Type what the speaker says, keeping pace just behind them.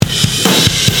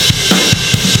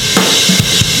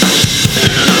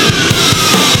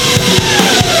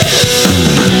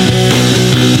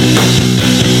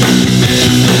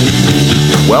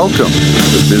Welcome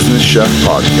to the Business Chef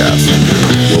Podcast,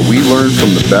 where we learn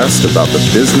from the best about the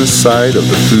business side of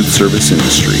the food service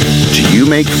industry. Do you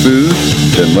make food?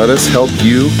 Then let us help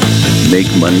you make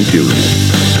money doing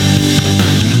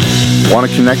it. Want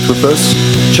to connect with us?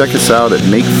 Check us out at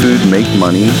Make Food Make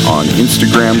Money on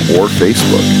Instagram or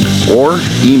Facebook, or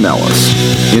email us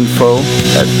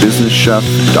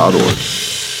info@businesschef.org.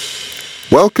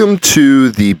 Welcome to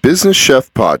the Business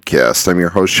Chef Podcast. I'm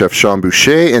your host, Chef Sean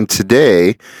Boucher, and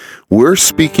today we're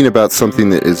speaking about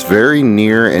something that is very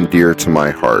near and dear to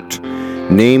my heart,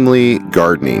 namely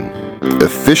gardening,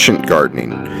 efficient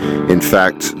gardening, in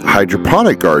fact,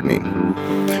 hydroponic gardening.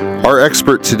 Our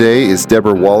expert today is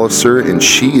Deborah Walliser, and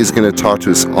she is going to talk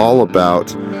to us all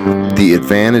about the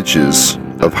advantages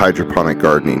of hydroponic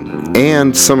gardening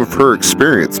and some of her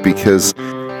experience, because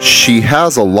she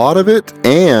has a lot of it,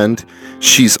 and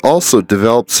she's also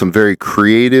developed some very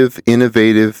creative,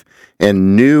 innovative,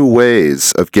 and new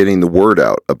ways of getting the word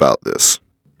out about this.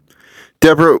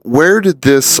 Deborah, where did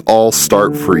this all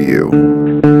start for you?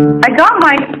 I got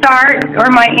my start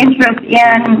or my interest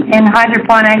in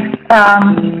hydroponics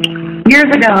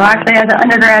years ago. Actually, as an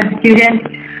undergrad student,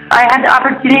 I had the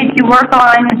opportunity to work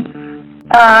on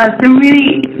some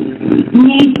really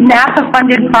neat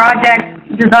NASA-funded projects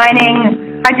designing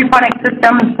hydroponic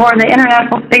systems for the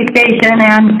International Space Station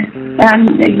and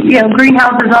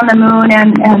greenhouses on the moon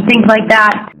and things like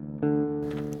that.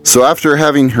 So after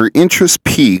having her interest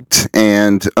piqued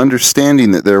and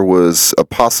understanding that there was a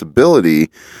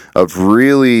possibility of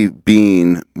really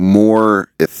being more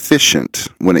efficient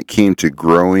when it came to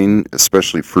growing,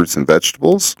 especially fruits and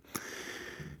vegetables,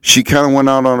 she kind of went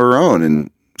out on her own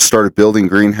and started building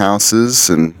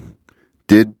greenhouses and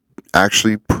did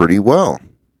actually pretty well.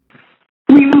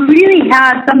 We really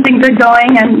had something good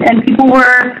going, and people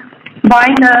were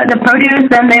buying the produce,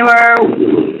 and they were,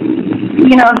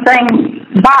 saying,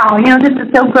 wow, this is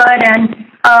so good, and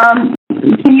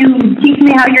can you teach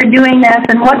me how you're doing this,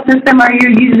 and what system are you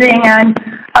using, and,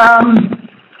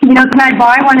 can I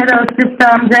buy one of those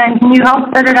systems, and can you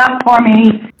help set it up for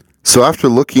me? So after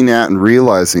looking at and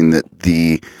realizing that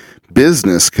the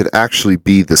business could actually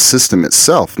be the system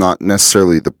itself, not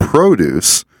necessarily the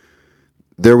produce,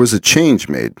 there was a change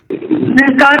made.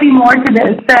 There's got to be more to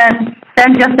this than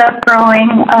just us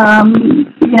growing,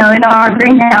 in our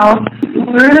greenhouse.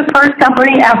 We're the first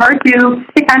company ever to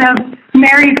kind of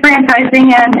marry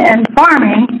franchising and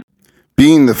farming.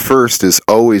 Being the first is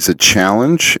always a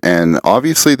challenge, and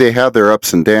obviously they have their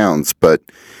ups and downs, but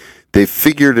they've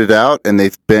figured it out, and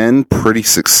they've been pretty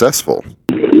successful.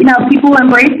 People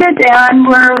embrace it, and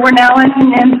we're now in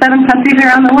 7 countries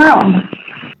around the world.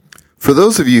 For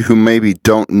those of you who maybe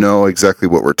don't know exactly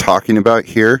what we're talking about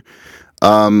here,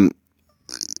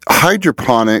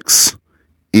 hydroponics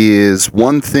is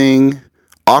one thing,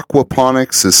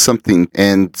 aquaponics is something,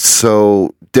 and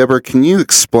so, Deborah, can you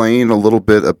explain a little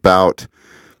bit about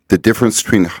the difference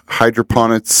between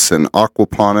hydroponics and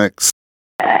aquaponics?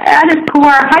 At its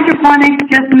core, hydroponics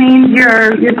just means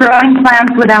you're growing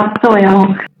plants without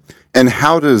soil. And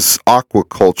how does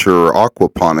aquaculture or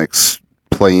aquaponics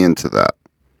play into that?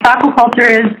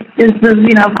 Aquaculture is the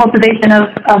cultivation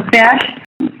of fish.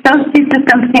 Those two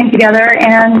systems came together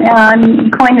and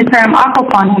coined the term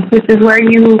aquaponics, which is where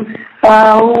you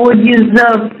would use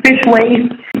the fish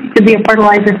waste to be a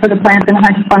fertilizer for the plants in a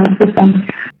hydroponic system.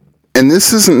 And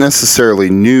this isn't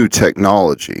necessarily new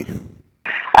technology.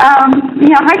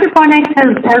 Hydroponics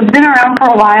has been around for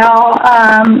a while,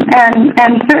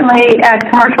 and certainly at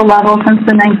commercial level since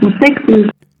the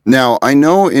 1960s. Now, I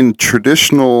know in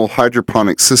traditional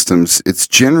hydroponic systems, it's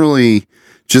generally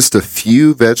just a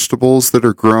few vegetables that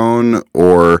are grown,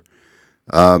 or,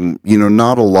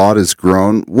 not a lot is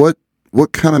grown. What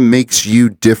kind of makes you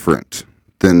different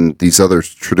than these other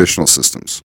traditional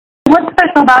systems? What's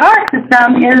special about our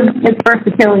system is its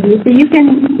versatility. So you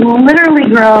can literally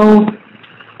grow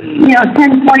 10,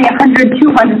 20, 100,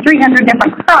 200, 300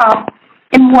 different crops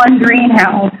in one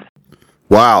greenhouse.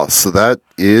 Wow, so that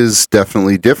is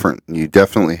definitely different. You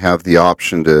definitely have the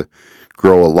option to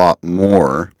grow a lot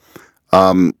more.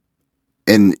 And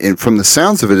from the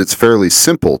sounds of it, it's fairly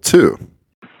simple, too.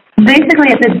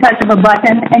 Basically, it's a touch of a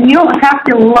button, and you don't have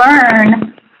to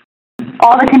learn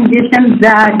all the conditions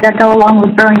that go along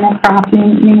with growing that crop,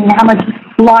 meaning how much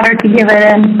water to give it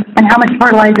and how much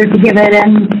fertilizer to give it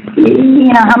and,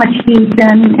 how much heat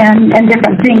and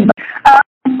different things.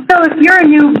 So if you're a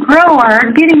new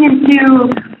grower, getting into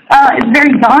it's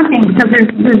very daunting because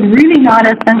there's really not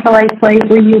a centralized place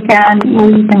where you can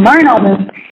learn all this.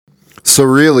 So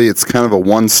really, it's kind of a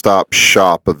one-stop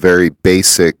shop of very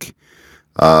basic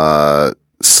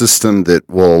system that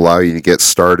will allow you to get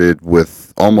started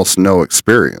with almost no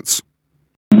experience?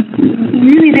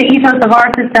 Really, the ethos of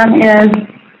our system is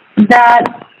that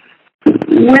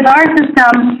with our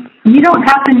system, you don't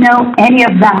have to know any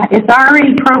of that. It's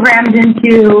already programmed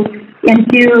into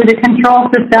the control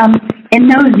system. It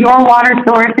knows your water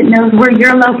source. It knows where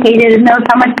you're located. It knows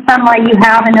how much sunlight you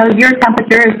have. It knows your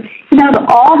temperatures. It knows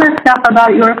all this stuff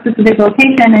about your specific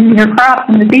location and your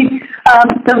crops and the seeds.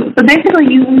 So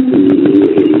basically, you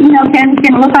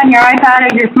can look on your iPad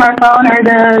or your smartphone or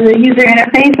the user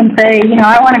interface and say,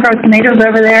 I want to grow tomatoes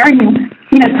over there. And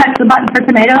you touch the button for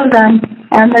tomatoes,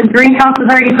 and the greenhouse is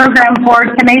already programmed for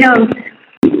tomatoes.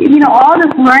 All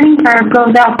this learning curve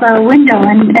goes out the window,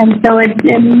 and so it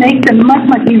makes it much,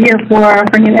 much easier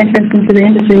for new entrants into the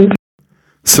industry.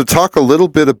 So talk a little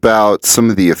bit about some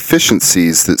of the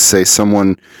efficiencies that, say,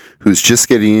 someone who's just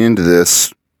getting into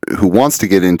this, who wants to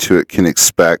get into it, can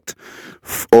expect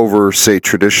over, say,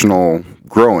 traditional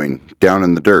growing down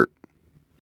in the dirt.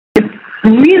 It's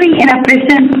really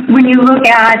inefficient when you look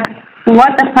at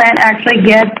what the plant actually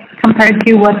gets compared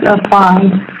to what's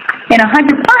applied. In a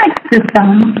hydroponic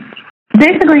system,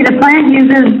 basically the plant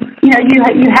uses,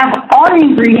 you have all the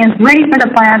ingredients ready for the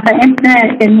plant the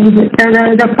instant it needs it. So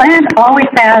the plant always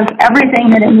has everything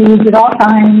that it needs at all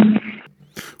times.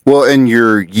 Well, and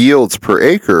your yields per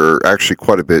acre are actually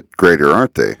quite a bit greater,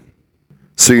 aren't they?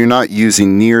 So you're not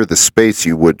using near the space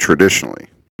you would traditionally.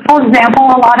 For example,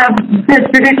 a lot of the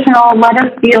traditional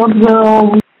lettuce fields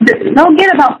they'll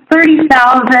get about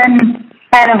 30,000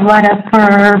 head of lettuce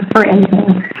per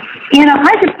acre. In a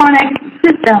hydroponic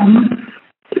system,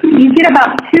 you get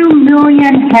about 2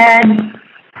 million head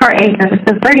per acre.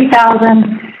 So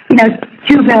 30,000,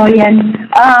 2 billion.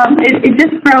 It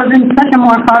just grows in such a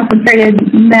more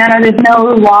concentrated manner. There's no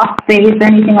loft space or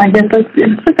anything like this. So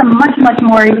it's just a much, much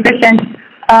more efficient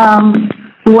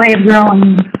way of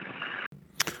growing.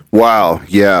 Wow.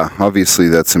 Yeah. Obviously,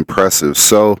 that's impressive.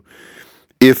 So,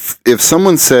 if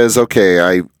someone says, "Okay,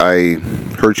 I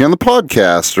heard you on the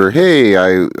podcast," or "Hey,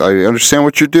 I understand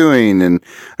what you're doing, and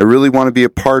I really want to be a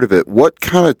part of it," what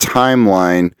kind of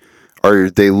timeline are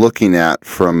they looking at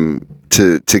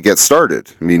to get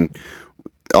started? I mean,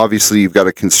 obviously you've got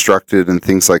to construct it and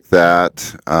things like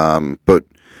that, but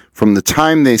from the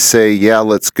time they say, "Yeah,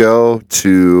 let's go,"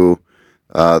 to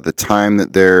the time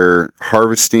that they're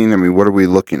harvesting, I mean, what are we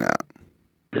looking at?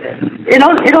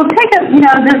 It'll take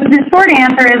the short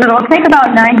answer is it'll take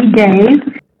about 90 days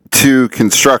to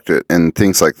construct it and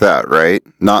things like that, right?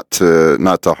 Not to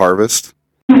harvest.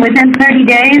 Within 30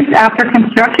 days after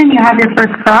construction, you have your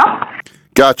first crop.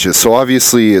 Gotcha. So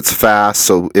obviously it's fast.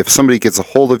 So if somebody gets a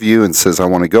hold of you and says, "I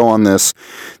want to go on this,"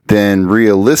 then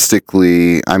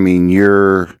realistically, I mean,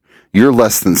 you're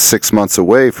less than 6 months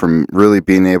away from really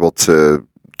being able to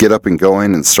get up and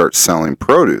going and start selling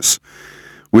produce,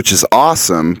 which is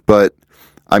awesome. But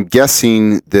I'm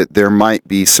guessing that there might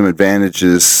be some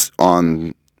advantages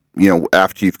on,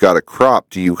 after you've got a crop.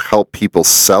 Do you help people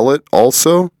sell it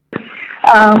also?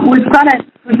 We've got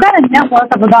a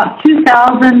network of about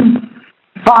 2,000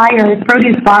 buyers,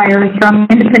 produce buyers, from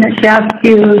independent chefs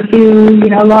to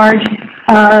large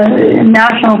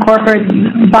national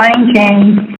corporate buying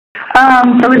chains.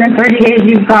 So within 30 days,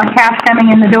 you've got cash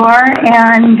coming in the door,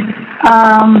 and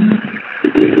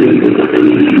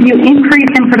you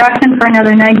increase in production for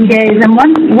another 90 days. And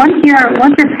once you're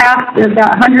past the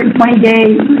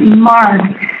 120-day mark,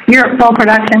 you're at full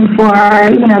production for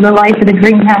the life of the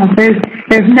greenhouse.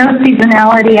 There's no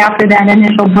seasonality after that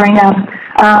initial bring up.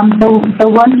 So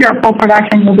once you're at full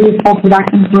production, you'll be at full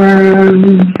production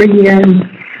for years.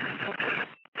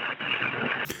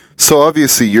 So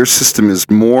obviously your system is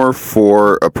more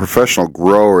for a professional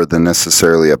grower than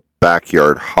necessarily a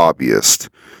backyard hobbyist.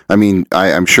 I mean,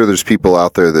 I'm sure there's people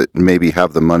out there that maybe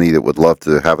have the money that would love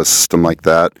to have a system like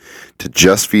that to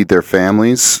just feed their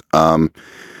families.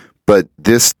 But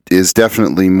this is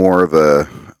definitely more of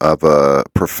a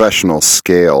professional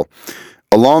scale.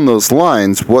 Along those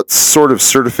lines, what sort of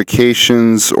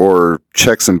certifications or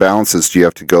checks and balances do you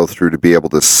have to go through to be able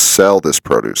to sell this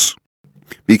produce?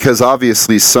 Because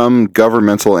obviously some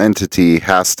governmental entity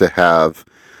has to have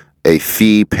a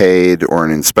fee paid or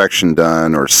an inspection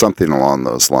done or something along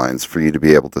those lines for you to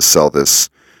be able to sell this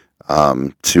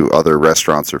to other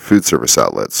restaurants or food service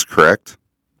outlets, correct?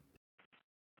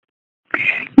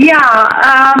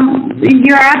 Yeah,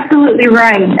 you're absolutely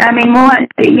right. I mean,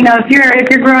 if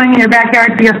you're growing in your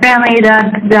backyard for your family,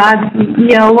 that's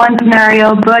one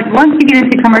scenario. But once you get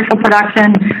into commercial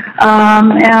production,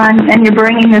 and you're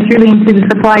bringing this really into the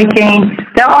supply chain,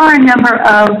 there are a number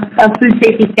of food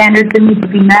safety standards that need to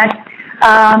be met.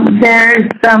 There's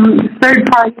some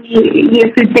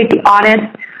third-party food safety audits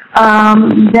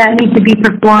that need to be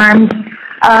performed.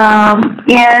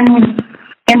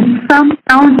 In some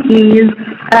counties,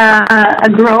 a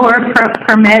grower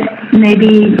permit may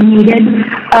be needed,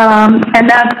 and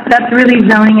that's really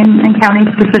zoning and county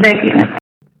specific.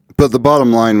 But the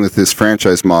bottom line with this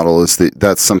franchise model is that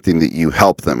that's something that you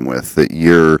help them with, that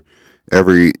you're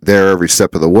every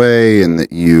step of the way, and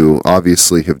that you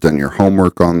obviously have done your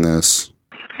homework on this.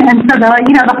 And so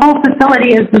the whole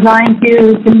facility is designed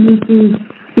to meet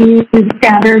these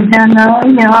standards, and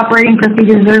operating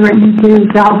procedures are written to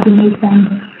help to meet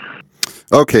them.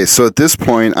 Okay, so at this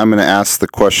point, I'm going to ask the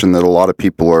question that a lot of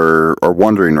people are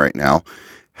wondering right now.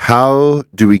 How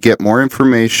do we get more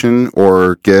information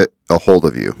or get a hold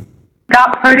of you?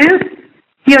 Produce,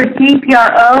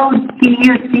 PRODUCE.US.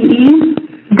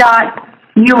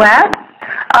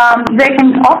 They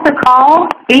can also call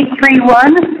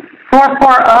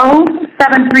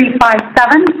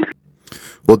 831-440-7357.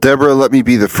 Well, Deborah, let me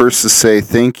be the first to say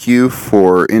thank you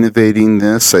for innovating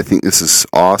this. I think this is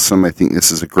awesome. I think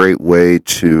this is a great way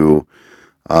to,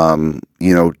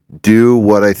 do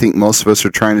what I think most of us are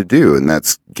trying to do, and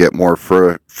that's get more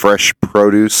fresh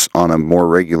produce on a more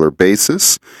regular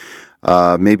basis,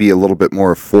 maybe a little bit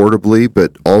more affordably,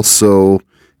 but also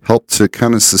help to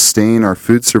kind of sustain our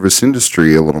food service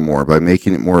industry a little more by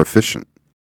making it more efficient.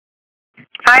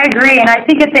 I agree, and I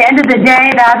think at the end of the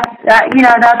day,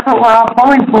 that's what we're all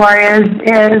pulling for. Is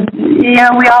we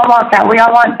all want that. We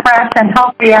all want fresh and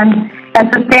healthy and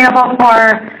sustainable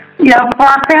for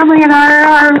our family and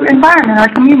our environment, our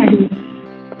community.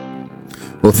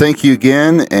 Well, thank you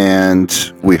again, and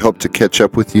we hope to catch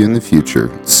up with you in the future.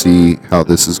 See how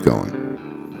this is going.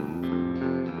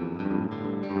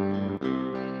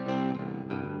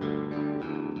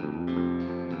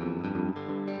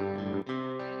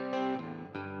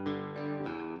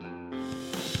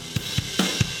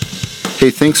 Hey,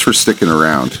 thanks for sticking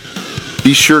around.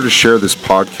 Be sure to share this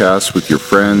podcast with your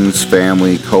friends,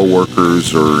 family,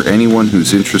 coworkers, or anyone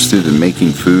who's interested in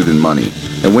making food and money.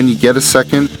 And when you get a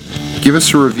second, give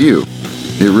us a review.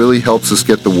 It really helps us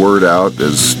get the word out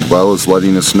as well as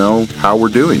letting us know how we're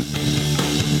doing.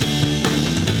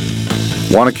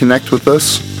 Want to connect with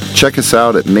us? Check us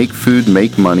out at Make Food,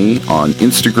 Make Money on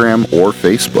Instagram or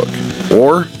Facebook.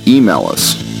 Or email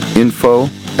us,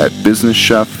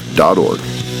 info@businesschef.org.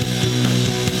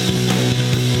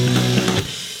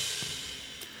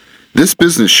 This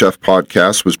Business Chef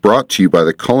podcast was brought to you by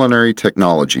the Culinary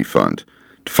Technology Fund.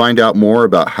 To find out more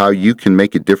about how you can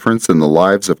make a difference in the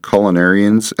lives of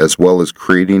culinarians as well as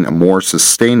creating a more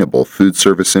sustainable food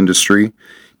service industry,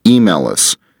 email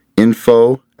us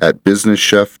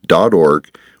info@businesschef.org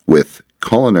with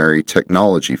Culinary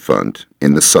Technology Fund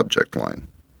in the subject line.